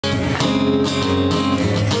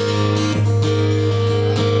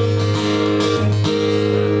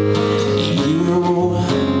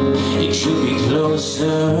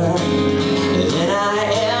closer than I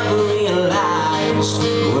ever realized.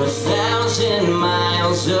 We're 1,000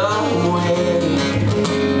 miles away.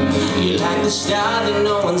 You're like the star that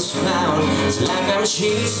no one's found. It's like I'm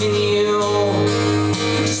chasing you,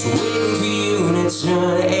 just waiting for you to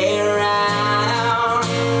turn around.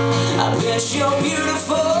 I bet you're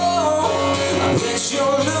beautiful, I bet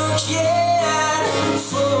you're looking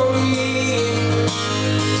for me.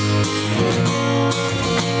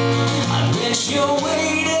 I bet you're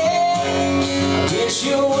waiting, I bet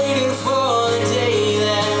you're waiting for the day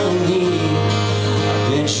that we'll meet. I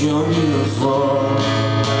bet you're beautiful,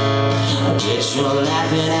 I bet you're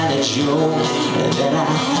laughing at a joke that I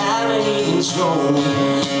haven't even told.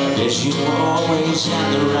 I bet you always have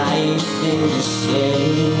the right thing to say.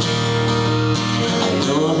 I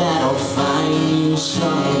know that I'll find you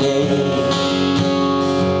someday.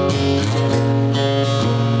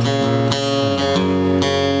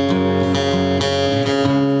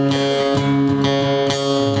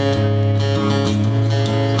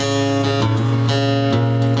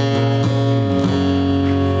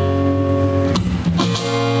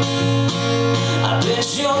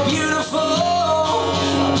 You're beautiful, I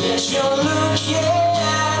bet you're looking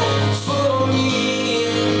for me.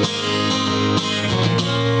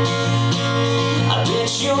 I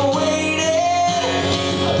bet you're waiting,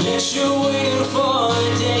 I bet you're waiting for the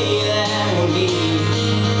day that we'll meet.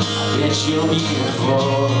 I bet you're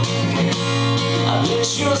beautiful, I bet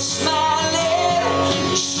you're smiling,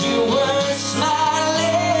 wish you were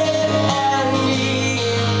smiling at me.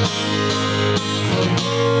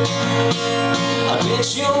 I bet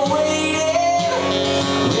you're waiting,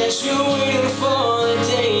 I bet you're waiting for the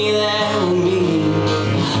day that we'll meet.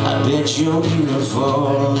 I bet you're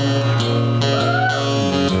beautiful,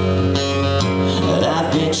 I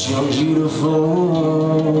bet you're beautiful.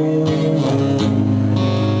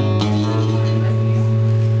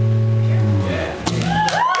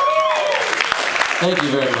 Thank you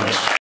very much.